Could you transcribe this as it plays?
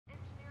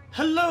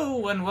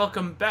Hello and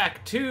welcome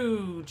back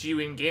to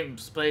Gewian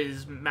Games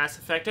plays Mass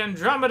Effect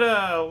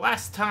Andromeda.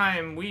 Last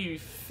time we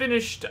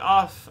finished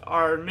off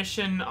our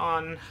mission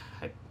on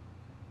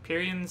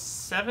Hyperion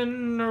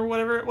 7 or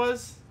whatever it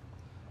was.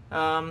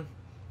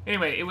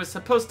 Anyway, it was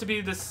supposed to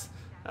be this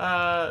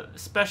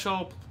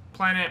special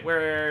planet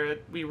where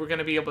we were going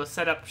to be able to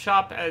set up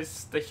shop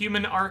as the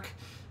human arc,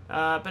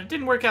 but it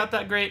didn't work out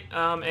that great,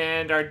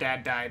 and our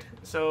dad died.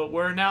 So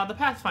we're now the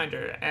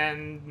Pathfinder,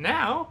 and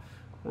now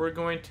we're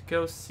going to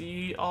go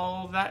see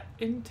all that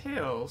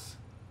entails.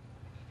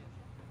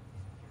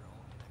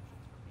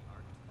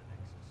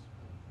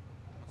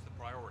 What's the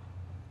priority?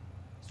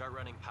 Start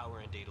running power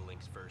and data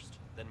links first,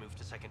 then move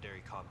to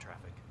secondary comm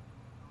traffic.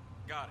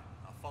 Got it.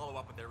 I'll follow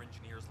up with their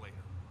engineers later.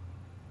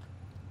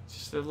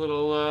 Just a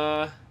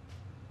little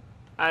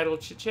idle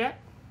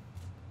chit-chat.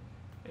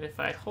 And if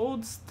I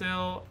hold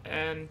still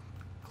and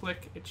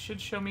click, it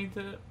should show me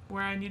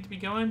where I need to be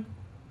going.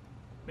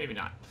 Maybe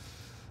not.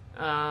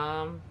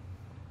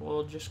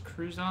 We'll just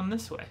cruise on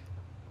this way.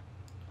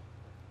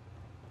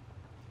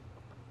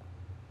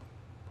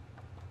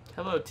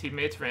 Hello,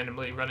 teammates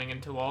randomly running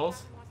into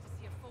walls. Wants to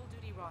see a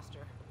full-duty roster.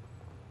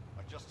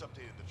 I just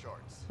updated the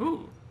charts.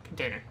 Ooh,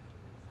 container.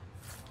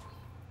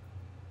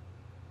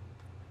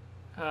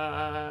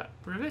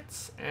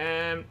 Rivets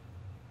and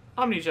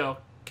Omnigel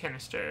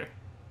canister.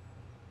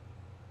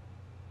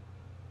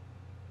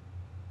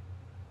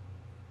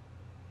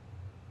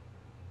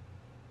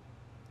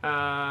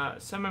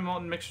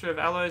 Semi-molten mixture of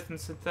alloys and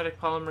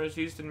synthetic polymers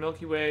used in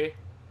Milky Way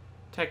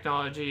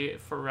technology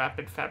for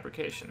rapid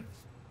fabrication.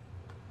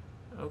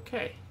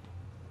 Okay.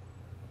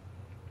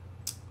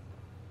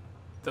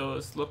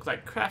 Those look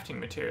like crafting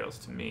materials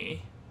to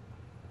me.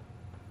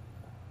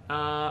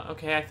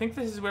 Okay, I think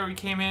this is where we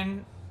came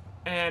in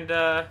and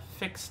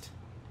fixed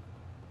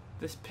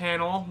this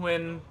panel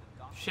when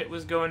shit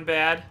was going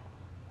bad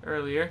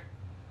earlier.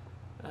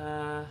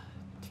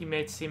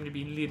 Teammates seem to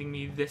be leading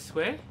me this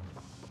way.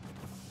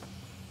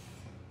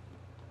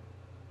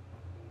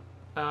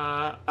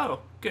 Oh,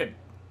 good.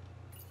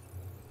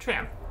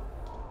 Tram.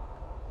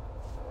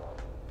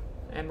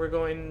 And we're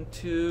going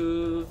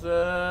to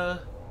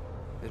the...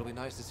 It'll be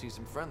nice to see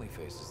some friendly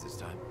faces this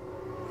time.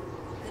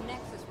 The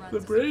Nexus runs The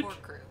a bridge?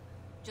 support crew.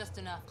 Just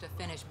enough to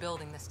finish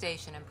building the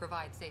station and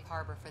provide safe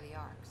harbor for the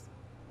arcs.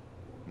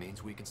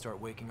 Means we can start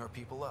waking our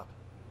people up.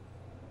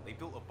 They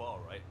built a bar,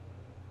 right?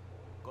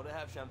 Gotta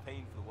have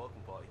champagne for the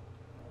welcome party.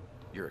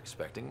 You're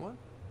expecting one?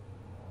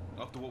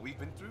 After what we've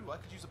been through, I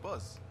could use a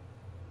buzz.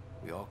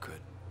 We all could.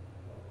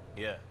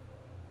 Yeah.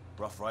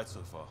 Rough ride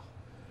so far.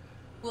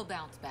 We'll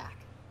bounce back.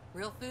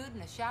 Real food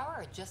and a shower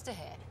are just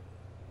ahead.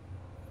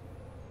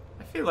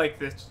 I feel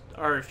like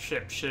our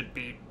ship should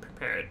be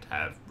prepared to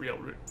have real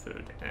root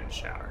food and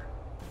shower.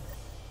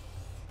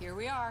 Here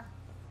we are.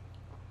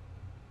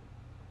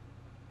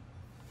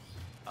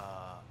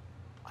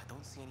 I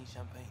don't see any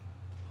champagne.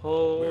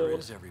 Whole Where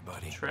is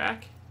everybody?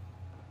 track.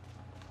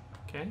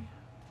 Okay.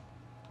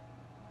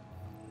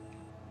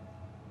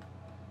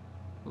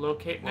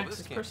 Locate Well, this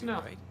Nexus can't be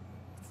personnel. right.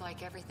 It's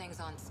like everything's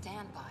on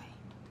standby.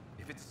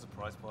 If it's a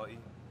surprise party,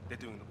 they're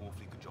doing an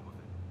awfully good job of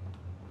it.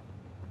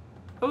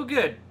 Oh,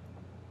 good.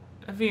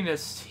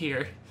 Avina's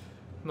here.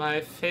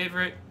 My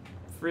favorite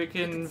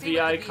freaking see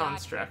VI what the VI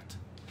construct.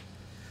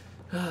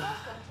 Welcome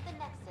to the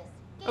Nexus.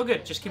 Oh,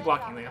 good. Just keep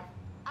walking, Leo.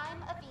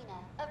 I'm Avina,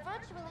 a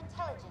virtual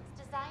intelligence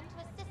designed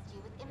to assist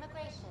you with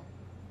immigration.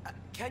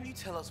 Can you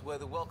tell us where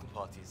the welcome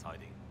party is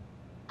hiding?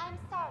 I'm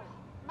sorry.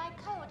 My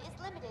code is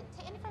limited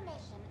to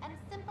information and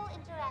simple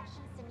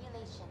interaction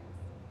simulations.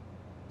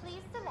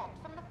 Please select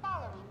from the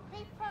following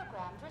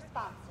pre-programmed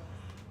responses.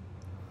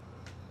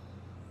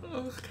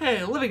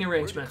 Okay, living Where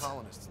do arrangements.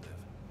 colonists live?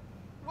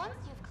 Once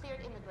you've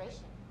cleared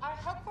immigration, our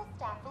helpful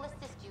staff will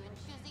assist you in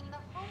choosing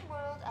the home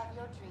world of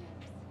your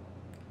dreams.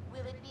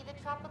 Will it be the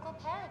tropical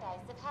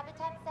paradise of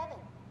Habitat 7,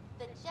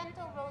 the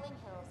gentle rolling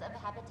hills of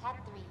Habitat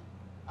 3,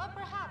 or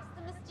perhaps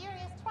the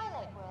mysterious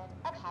twilight world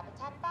of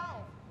Habitat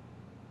 5?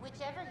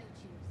 Whichever you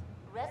choose,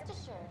 rest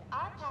assured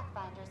our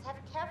Pathfinders have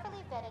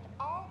carefully vetted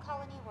all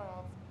colony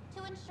worlds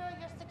to ensure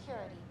your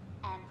security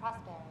and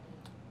prosperity.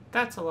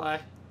 That's a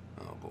lie.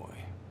 Oh boy.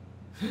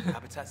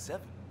 Habitat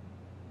 7.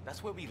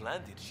 That's where we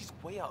landed. She's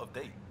way out of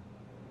date.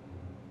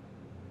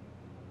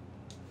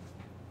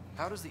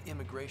 How does the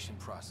immigration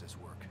process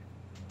work?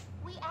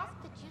 We ask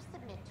that you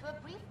submit to a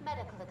brief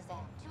medical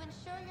exam to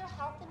ensure your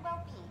health and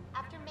well-being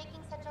after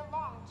making such a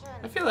long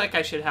journey. I feel like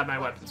I should have my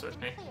Once weapons you've with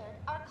been me. cleared,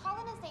 our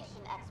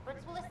colonization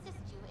experts will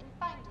assist you in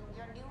finding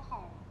your new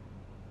home.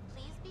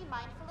 Please be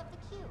mindful of the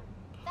queue.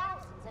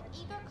 Thousands of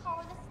eager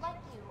colonists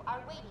like you are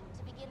waiting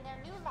to begin their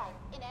new life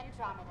in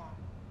Andromeda.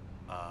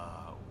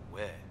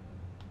 Where?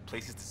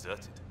 Place is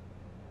deserted.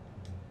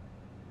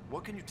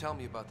 What can you tell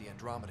me about the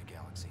Andromeda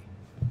galaxy?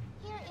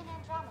 Here in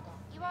Andromeda,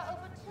 you are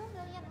over 2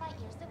 million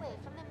light-years away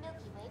from the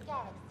Milky Way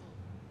galaxy.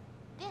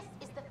 This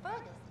is the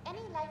furthest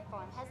any life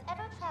form has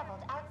ever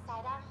traveled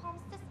outside our home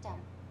system,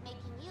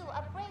 making you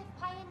a brave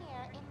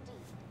pioneer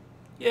indeed.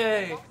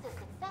 Yay! The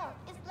Nexus itself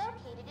is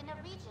located in a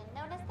region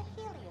known as the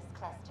Helios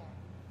Cluster.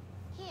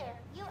 Here,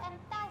 you and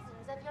thousands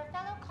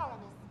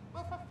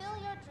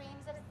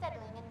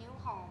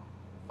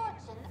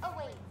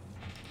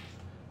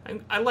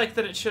I like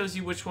that it shows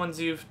you which ones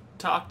you've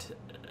talked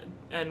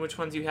and which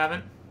ones you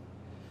haven't.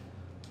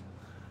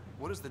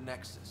 What is the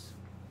Nexus?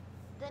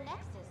 The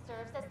Nexus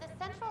serves as the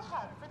central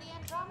hub for the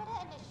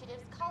Andromeda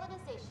Initiative's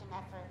colonization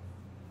efforts.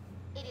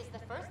 It is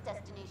the first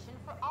destination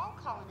for all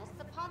colonists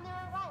upon their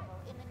arrival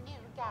in the new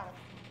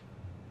galaxy.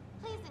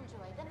 Please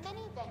enjoy the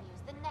many venues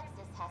the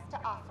Nexus has to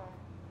offer.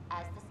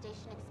 As the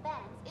station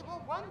expands, it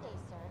will one day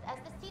serve as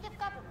the seat of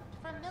government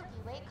for Milky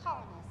Way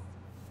colonists.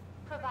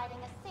 Providing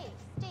a safe,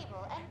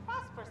 stable, and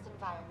prosperous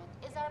environment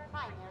is our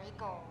primary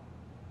goal.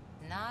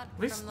 Not At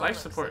least from the life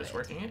looks support of is it.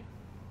 working it.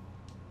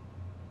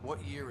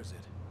 What year is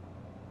it?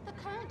 The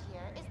current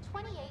year is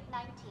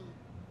 2819.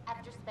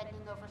 After spending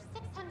over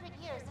 600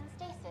 years in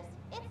stasis,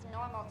 it's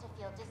normal to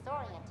feel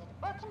disoriented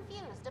or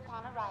confused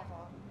upon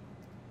arrival.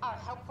 Our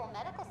helpful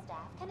medical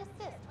staff can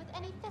assist with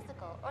any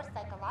physical or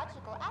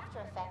psychological after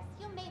effects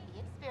you may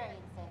be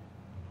experiencing.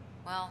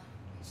 Well,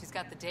 she's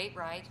got the date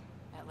right,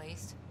 at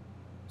least.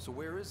 So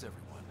where is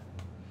everyone?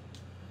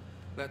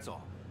 That's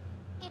all.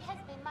 It has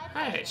been my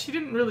Hey, pleasure. she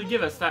didn't really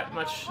give us that One of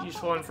our much helpful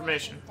useful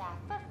information. staff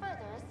for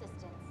further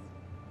assistance.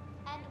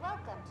 And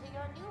welcome to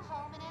your new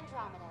home in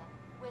Andromeda,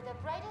 where the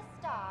brightest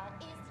star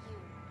is you.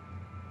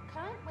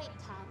 Current wait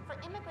time for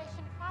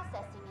immigration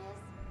processing is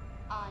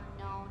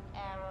unknown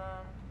error.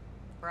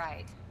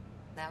 Right.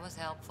 That was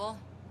helpful.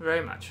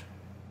 Very much.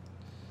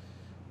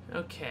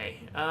 Okay,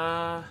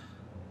 I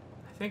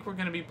think we're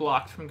gonna be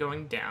blocked from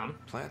going down.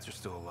 Plants are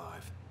still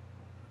alive.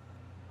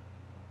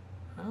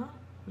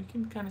 We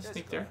can kind of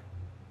sneak there.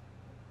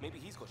 Maybe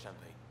he's got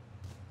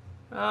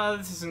champagne.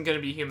 This isn't gonna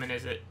be human,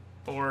 is it?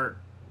 Or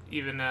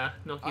even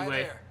Milky Hi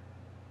Way. there.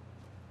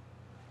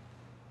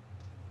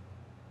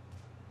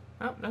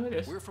 Oh, no, it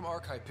is. We're from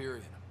Arc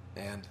Hyperion,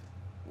 and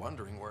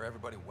wondering where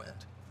everybody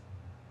went.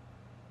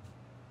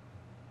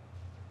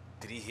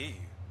 Did he hear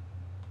you?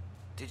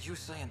 Did you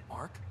say an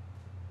Arc?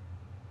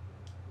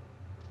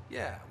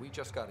 Yeah, we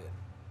just got in.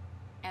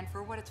 And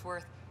for what it's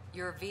worth,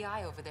 your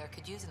VI over there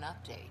could use an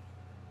update.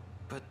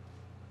 But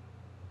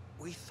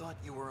we thought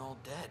you were all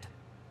dead.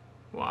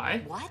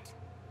 Why? What?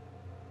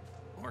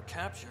 Or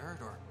captured,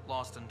 or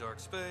lost in dark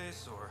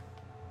space, or...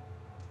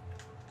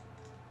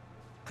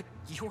 But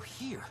you're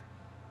here.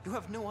 You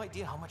have no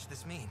idea how much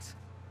this means.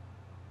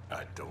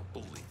 I don't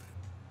believe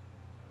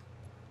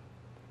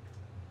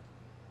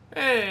it.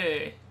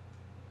 Hey!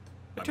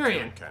 I'm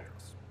Maturian. Gewian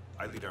Games.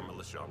 I lead our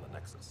militia on the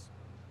Nexus.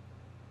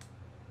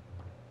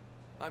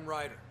 I'm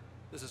Ryder.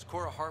 This is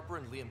Cora Harper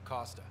and Liam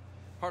Costa,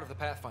 part of the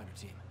Pathfinder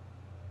team.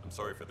 I'm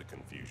sorry for the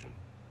confusion.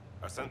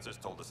 Our sensors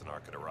told us an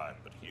Ark had arrived,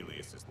 but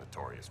Helios is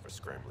notorious for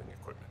scrambling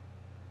equipment.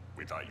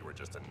 We thought you were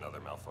just another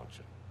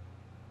malfunction.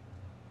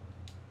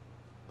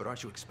 But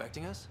aren't you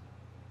expecting us?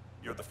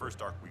 You're the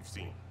first Ark we've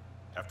seen.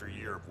 After a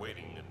year of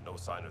waiting and no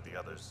sign of the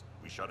others,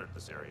 we shuttered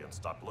this area and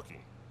stopped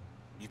looking.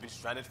 You've been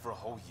stranded for a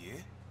whole year?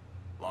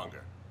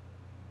 Longer.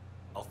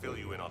 I'll fill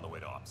you in on the way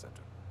to Op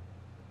Center.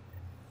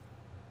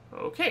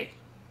 Okay.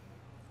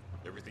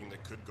 Everything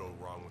that could go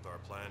wrong with our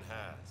plan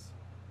has.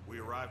 We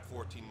arrived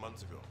 14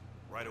 months ago.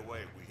 Right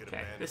away, we hit a Okay,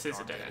 band this of is a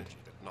dark dead end. energy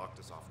that knocked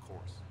us off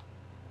course.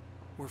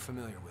 We're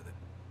familiar with it.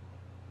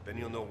 Then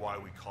you'll know why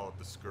we call it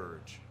the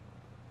Scourge.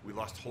 We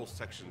lost whole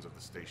sections of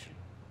the station.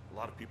 A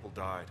lot of people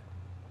died.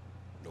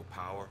 No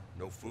power,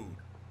 no food.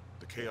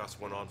 The chaos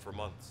went on for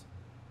months.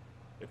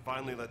 It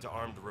finally led to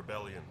armed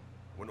rebellion.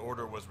 When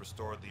order was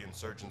restored, the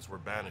insurgents were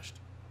banished.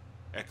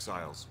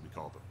 Exiles, we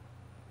call them.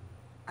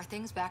 Are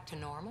things back to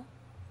normal?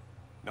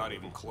 Not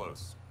even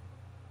close.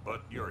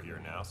 But you're here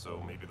now,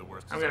 so maybe the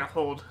worst is I'm gonna over.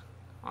 hold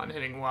on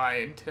hitting Y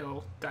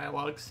until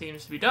dialogue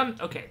seems to be done.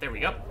 Okay, there we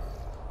go.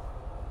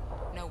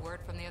 No word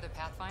from the other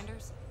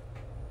Pathfinders?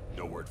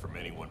 No word from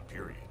anyone,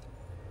 period.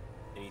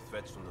 Any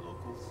threats from the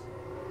locals?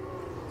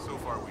 So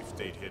far, we've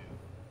stayed hidden.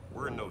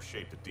 We're in no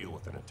shape to deal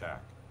with an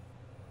attack.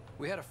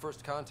 We had a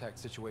first contact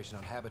situation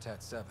on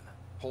Habitat 7.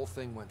 Whole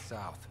thing went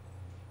south.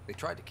 They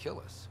tried to kill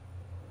us.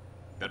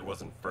 That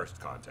wasn't first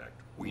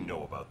contact. We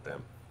know about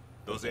them.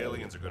 Those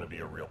aliens are going to be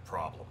a real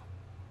problem.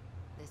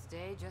 This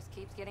day just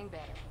keeps getting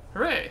better.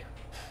 Hooray!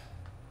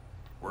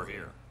 We're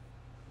here.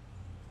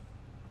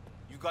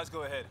 You guys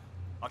go ahead.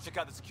 I'll check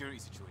out the security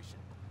situation.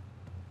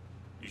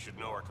 You should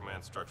know our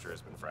command structure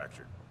has been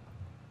fractured.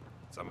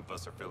 Some of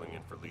us are filling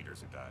in for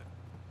leaders who died.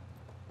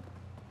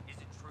 Is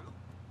it true?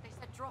 They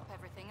said drop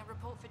everything and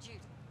report for duty.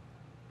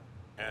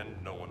 And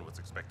no one was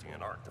expecting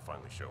an Ark to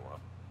finally show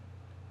up.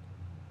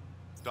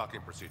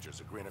 Docking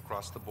procedures are green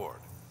across the board.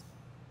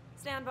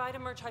 Stand by to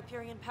merge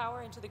Hyperion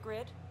power into the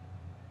grid.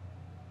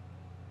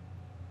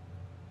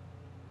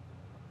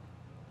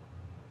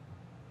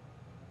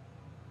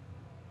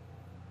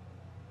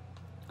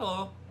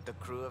 Hello. The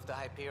crew of the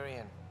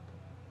Hyperion.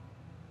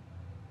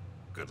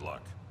 Good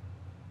luck.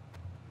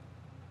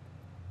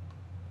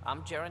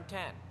 I'm Jaren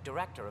Tan,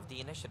 director of the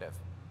initiative.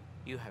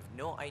 You have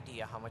no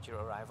idea how much your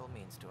arrival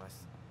means to us.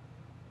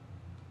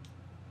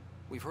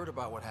 We've heard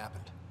about what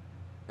happened,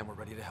 and we're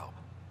ready to help.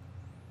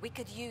 We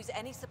could use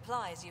any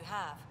supplies you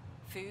have.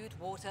 Food,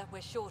 water,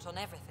 we're short on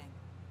everything.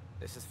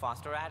 This is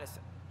Foster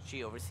Addison.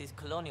 She oversees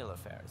colonial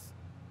affairs.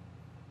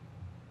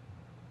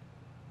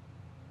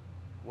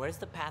 Where's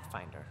the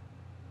Pathfinder?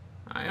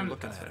 I am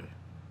looking at Pathfinder. him.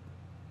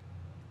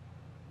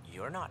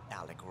 You're not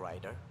Alec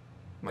Ryder.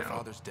 My No.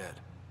 father's dead.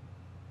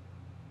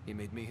 He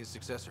made me his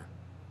successor.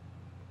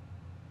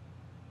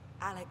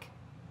 Alec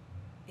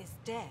is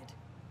dead.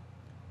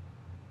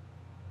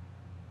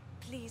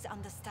 Please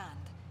understand,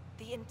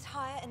 the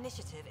entire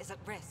initiative is at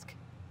risk.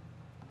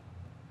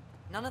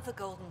 None of the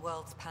Golden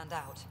Worlds panned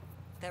out.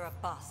 They're a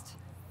bust,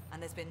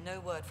 and there's been no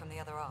word from the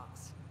other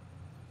arcs.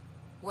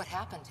 What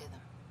happened to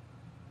them?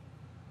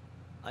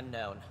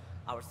 Unknown.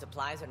 Our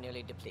supplies are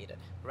nearly depleted.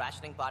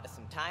 Rationing bought us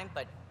some time,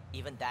 but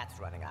even that's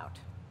running out.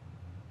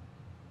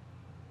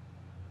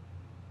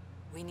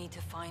 We need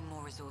to find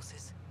more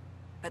resources,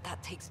 but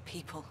that takes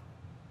people,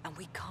 and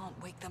we can't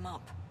wake them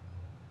up.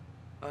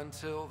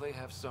 Until they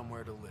have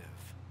somewhere to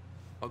live.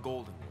 A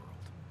golden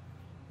world.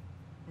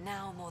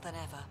 Now more than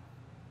ever,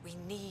 we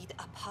need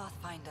a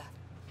Pathfinder.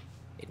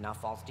 It now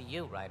falls to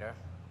you, Ryder.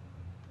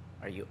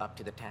 Are you up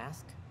to the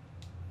task?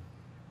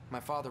 My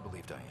father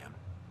believed I am.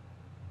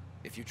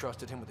 If you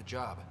trusted him with a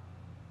job,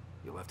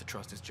 you'll have to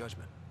trust his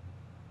judgment.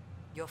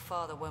 Your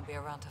father won't be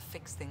around to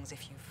fix things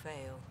if you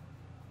fail.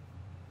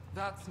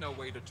 That's no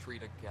way to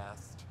treat a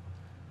guest.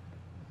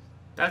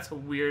 That's a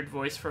weird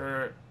voice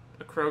for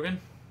a Krogan.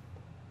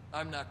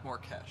 I'm Nak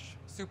Morkesh,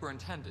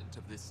 superintendent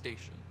of this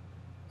station.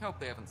 Hope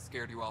they haven't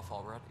scared you off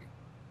already.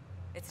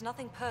 It's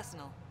nothing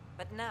personal,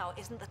 but now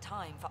isn't the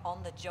time for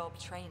on-the-job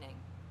training.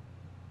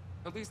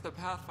 At least the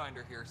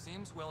Pathfinder here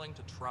seems willing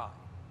to try.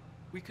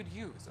 We could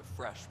use a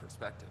fresh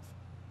perspective.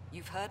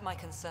 You've heard my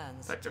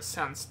concerns. That just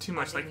sounds too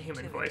much like a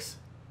human voice.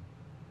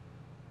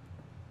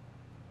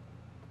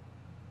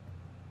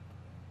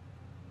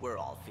 We're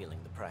all feeling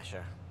the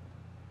pressure.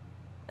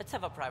 Let's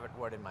have a private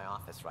word in my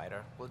office,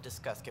 Ryder. We'll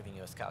discuss giving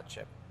you a scout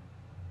ship.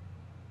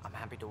 I'm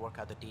happy to work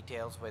out the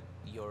details with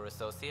your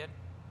associate.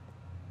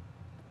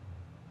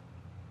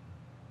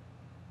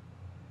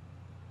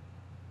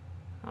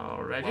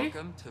 Alrighty.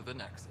 Welcome to the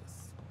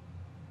Nexus.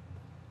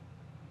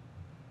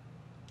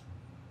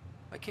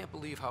 I can't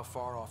believe how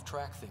far off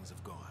track things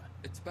have gone.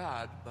 It's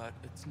bad, but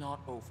it's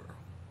not over.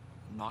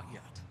 Not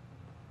yet.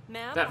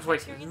 Ma'am, That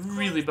voice is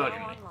really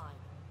bugging me.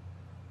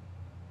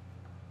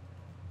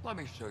 Let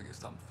me show you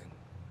something.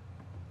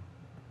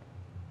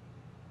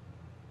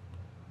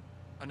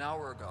 An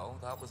hour ago,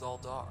 that was all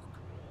dark.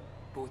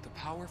 But with the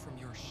power from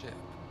your ship,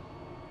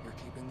 you're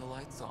keeping the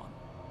lights on.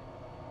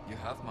 You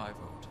have my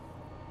vote.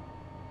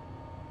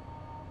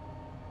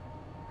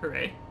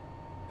 Hooray.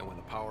 And when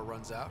the power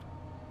runs out?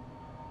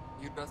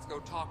 You'd best go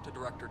talk to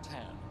Director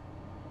Tan.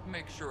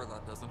 Make sure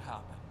that doesn't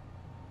happen.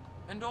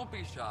 And don't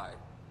be shy.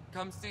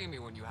 Come see me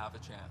when you have a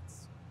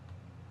chance.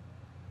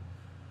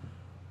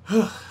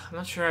 I'm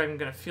not sure I'm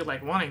gonna feel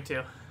like wanting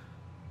to.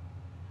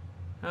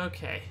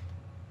 Okay.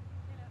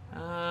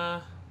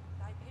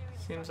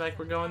 Seems like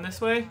we're going this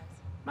way.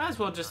 Might as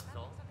well just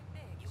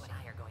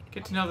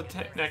get to know the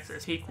Tech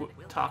Nexus. He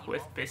talk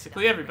with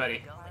basically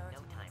everybody.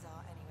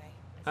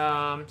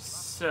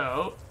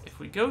 So if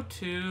we go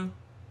to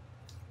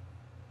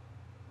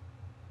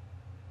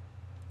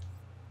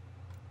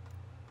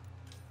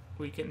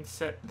we can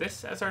set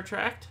this as our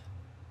tract.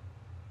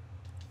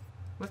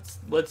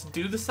 Let's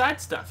do the side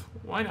stuff.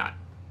 Why not?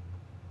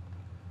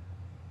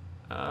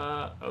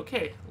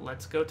 Okay,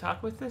 let's go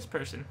talk with this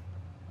person.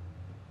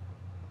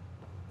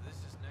 This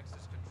is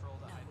Nexus Control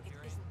to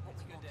Hyperion.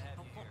 It's good to have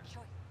you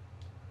here.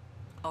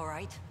 All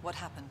right, what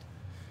happened?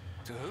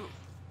 To who?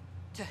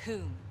 To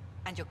whom?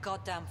 And your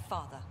goddamn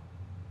father.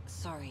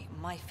 Sorry,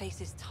 my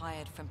face is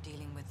tired from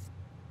dealing with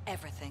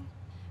everything.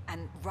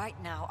 And right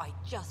now, I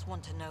just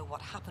want to know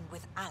what happened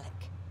with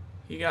Alec.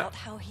 Not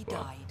how he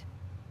died.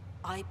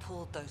 I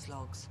pulled those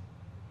logs.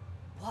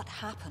 What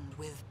happened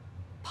with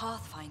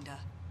Pathfinder?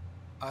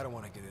 I don't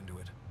want to get into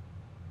it.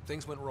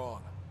 Things went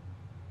wrong.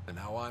 And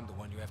now I'm the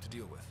one you have to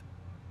deal with.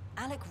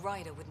 Alec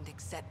Ryder wouldn't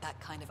accept that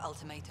kind of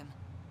ultimatum.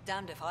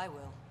 Damned if I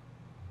will.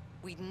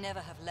 We'd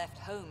never have left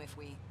home if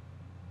we...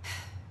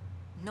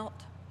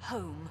 Not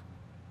home.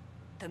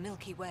 The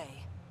Milky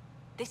Way.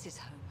 This is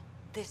home.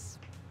 This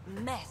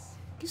mess.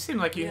 You seem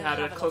like you had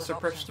a have a lot closer of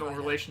options, personal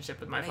Ryder. relationship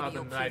with my Maybe father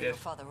you'll than I prove did. your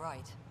father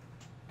right.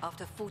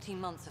 After 14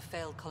 months of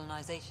failed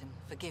colonization,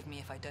 forgive me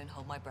if I don't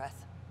hold my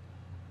breath.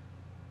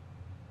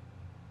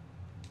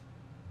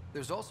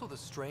 There's also the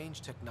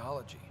strange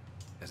technology.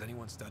 Has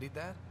anyone studied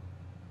that?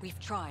 We've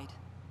tried.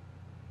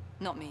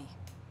 Not me.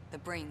 The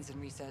brains in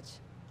research.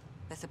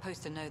 They're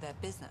supposed to know their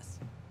business.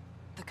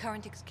 The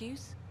current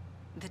excuse?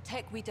 The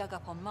tech we dug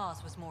up on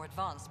Mars was more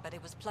advanced, but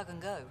it was plug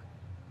and go.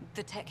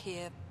 The tech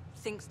here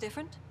thinks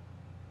different?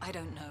 I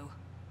don't know.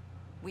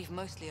 We've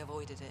mostly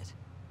avoided it.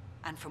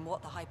 And from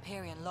what the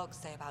Hyperion logs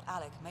say about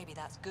Alec, maybe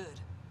that's good.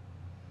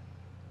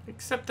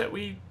 Except that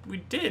we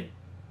did,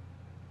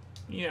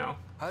 you know,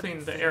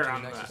 clean the air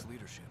on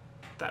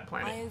that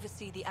planet. I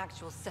oversee the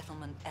actual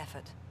settlement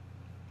effort.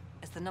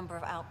 As the number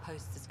of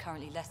outposts is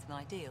currently less than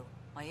ideal,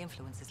 my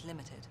influence is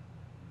limited.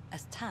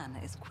 As Tan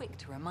is quick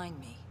to remind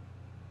me.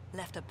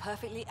 Left a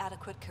perfectly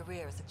adequate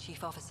career as a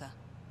chief officer.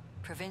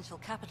 Provincial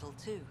capital,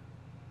 too.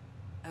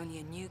 Only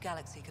a new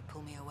galaxy could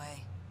pull me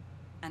away.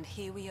 And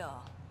here we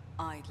are,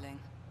 idling.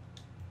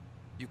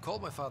 You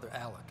called my father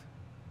Alec.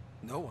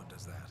 No one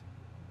does that.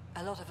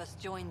 A lot of us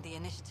joined the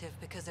initiative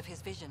because of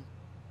his vision.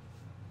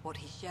 What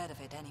he shared of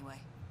it, anyway.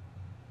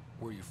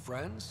 Were you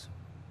friends?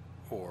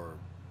 Or...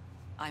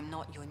 I'm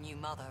not your new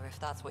mother, if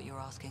that's what you're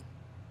asking.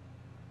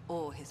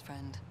 Or his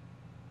friend.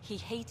 He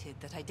hated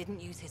that I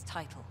didn't use his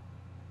title.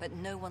 But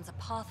no one's a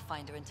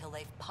pathfinder until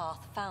they've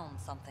path-found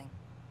something.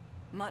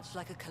 Much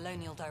like a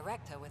colonial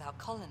director without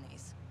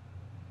colonies.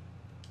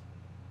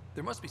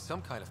 There must be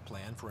some kind of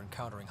plan for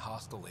encountering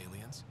hostile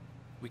aliens.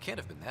 We can't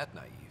have been that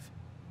naive.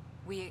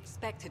 We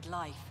expected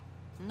life,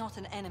 not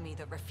an enemy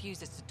that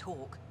refuses to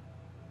talk.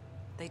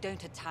 They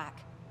don't attack,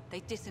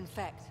 they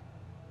disinfect.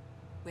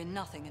 We're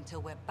nothing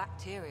until we're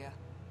bacteria.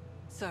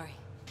 Sorry,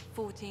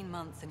 14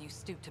 months and you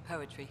stoop to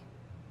poetry.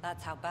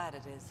 That's how bad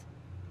it is.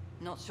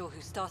 Not sure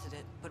who started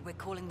it, but we're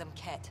calling them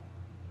Ket.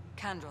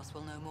 Kandros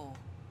will know more.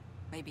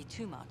 Maybe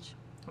too much.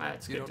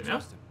 That's You good don't to know.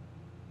 trust him?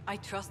 I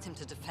trust him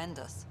to defend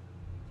us.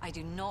 I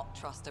do not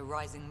trust a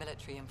rising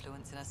military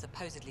influence in a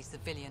supposedly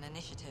civilian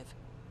initiative.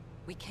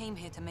 We came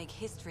here to make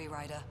history,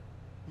 Ryder,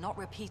 not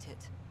repeat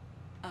it.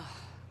 Ugh,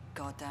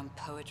 goddamn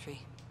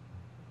poetry.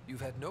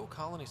 You've had no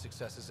colony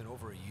successes in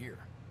over a year.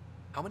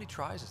 How many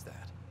tries is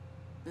that?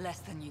 Less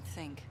than you'd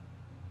think.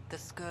 The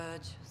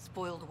Scourge,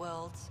 spoiled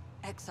worlds,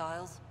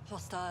 exiles,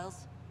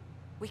 hostiles.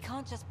 We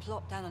can't just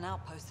plop down an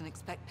outpost and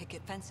expect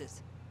picket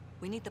fences.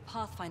 We need the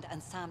Pathfinder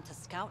and Sam to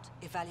scout,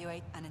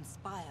 evaluate, and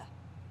inspire.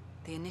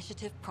 The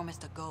initiative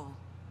promised a goal.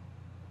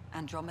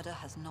 Andromeda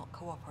has not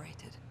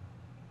cooperated.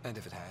 And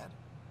if it had?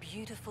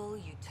 Beautiful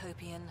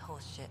utopian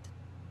horseshit.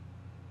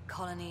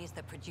 Colonies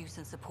that produce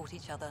and support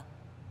each other.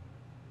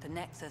 The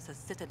Nexus as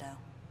Citadel.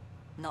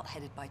 Not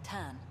headed by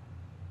Tan.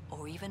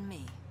 Or even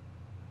me.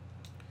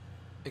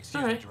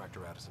 Excuse me,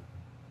 Director Addison.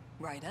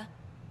 Ryder?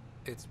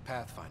 It's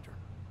Pathfinder.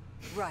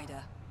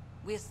 Ryder,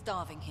 we're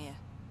starving here.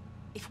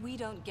 If we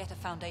don't get a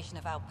foundation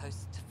of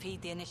outposts to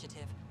feed the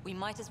initiative, we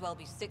might as well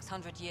be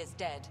 600 years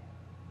dead.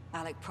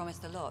 Alec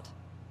promised a lot.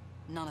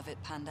 None of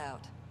it panned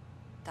out.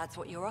 That's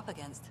what you're up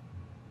against.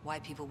 Why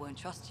people won't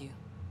trust you.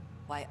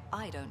 Why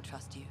I don't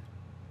trust you.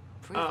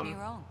 Prove me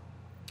wrong.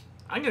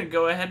 I'm gonna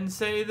go ahead and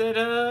say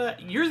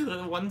that you're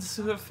the ones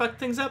who have fucked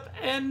things up,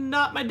 and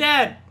not my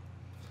dad.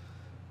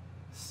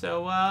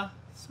 So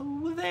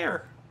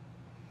there.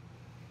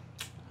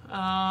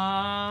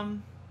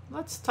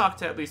 Let's talk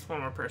to at least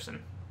one more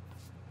person.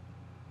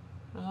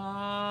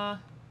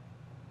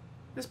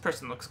 This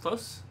person looks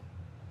close.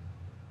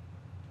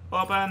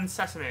 Open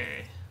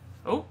sesame.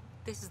 Oh.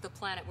 This is the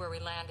planet where we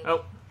landed.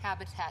 Oh.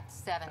 Habitat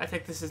 7. I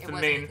think this is the It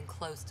main. wasn't even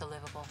close to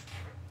livable.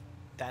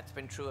 That's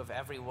been true of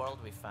every world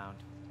we found.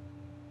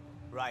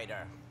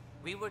 Ryder,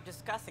 we were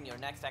discussing your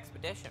next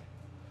expedition.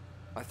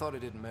 I thought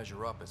it didn't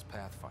measure up as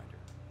Pathfinder.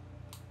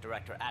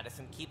 Director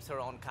Addison keeps her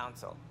own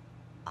counsel.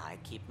 I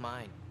keep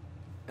mine.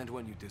 And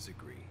when you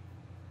disagree?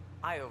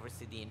 I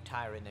oversee the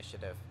entire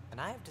initiative, and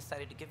I have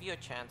decided to give you a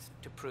chance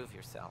to prove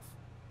yourself.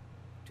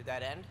 To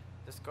that end,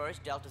 the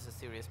Scourge dealt us a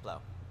serious blow.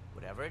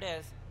 Whatever it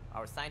is,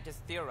 our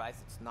scientists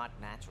theorize it's not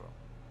natural.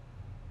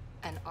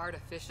 An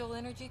artificial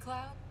energy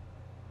cloud?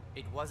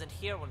 It wasn't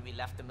here when we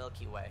left the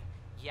Milky Way,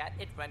 yet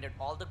it rendered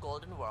all the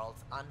Golden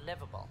Worlds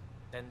unlivable.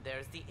 Then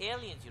there's the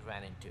aliens you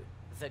ran into,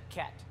 the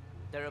Ket.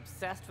 They're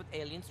obsessed with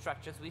alien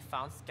structures we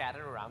found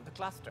scattered around the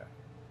cluster.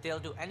 They'll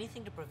do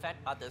anything to prevent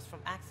others from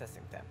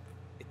accessing them.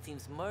 It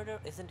seems murder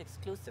isn't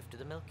exclusive to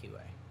the Milky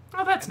Way.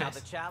 Oh, that's and nice. Now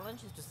the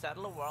challenge is to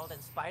settle a world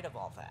in spite of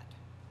all that.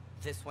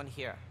 This one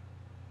here.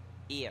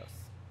 Eos.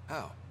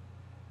 How?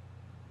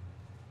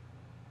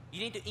 You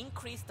need to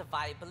increase the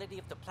viability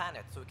of the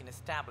planet so we can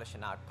establish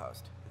an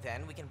outpost.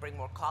 Then we can bring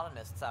more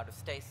colonists out of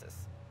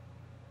stasis.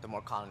 The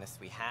more colonists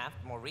we have,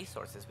 the more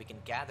resources we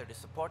can gather to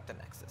support the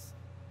Nexus.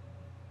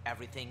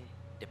 Everything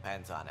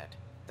depends on it.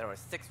 There are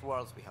 6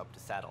 worlds we hope to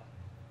settle.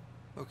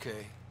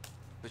 Okay,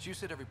 but you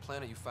said every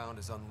planet you found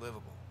is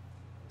unlivable.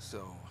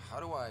 So, how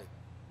do I...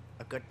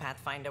 A good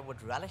Pathfinder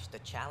would relish the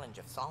challenge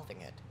of solving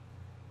it.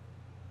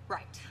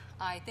 Right.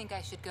 I think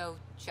I should go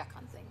check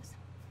on things.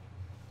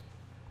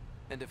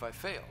 And if I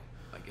fail,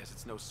 I guess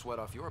it's no sweat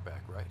off your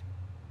back, right?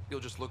 You'll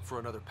just look for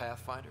another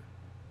Pathfinder?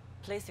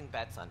 Placing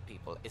bets on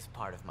people is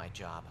part of my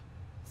job.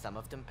 Some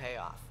of them pay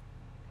off.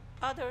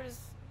 Others...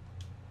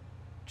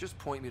 Just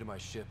point me to my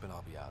ship and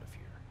I'll be out of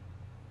here.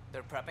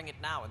 They're prepping it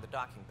now in the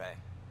docking bay.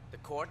 The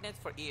coordinates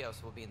for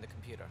Eos will be in the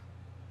computer.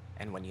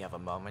 And when you have a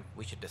moment,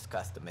 we should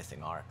discuss the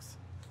missing arcs.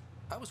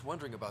 I was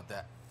wondering about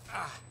that.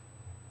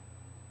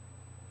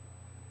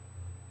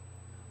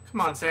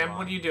 Come on, Sam.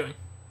 What are you doing?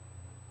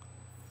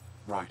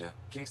 Ryder,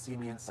 please see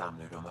me and Sam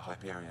load on the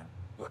Hyperion.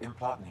 Your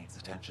implant needs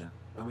attention,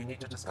 and we need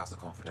to discuss a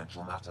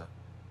confidential matter.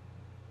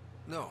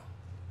 No,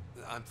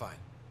 I'm fine.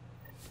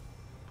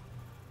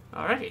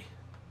 Alrighty.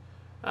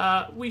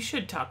 We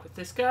should talk with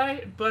this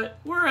guy, but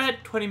we're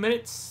at 20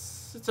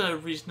 minutes. It's a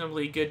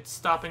reasonably good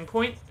stopping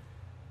point.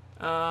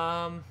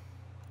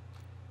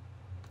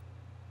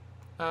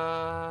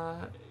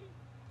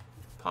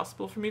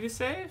 Possible for me to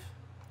save?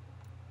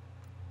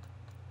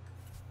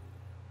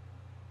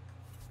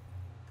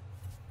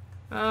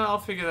 I'll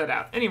figure that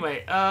out.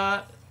 Anyway,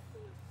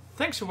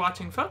 thanks for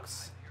watching,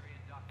 folks,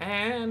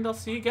 and I'll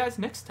see you guys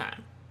next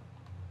time.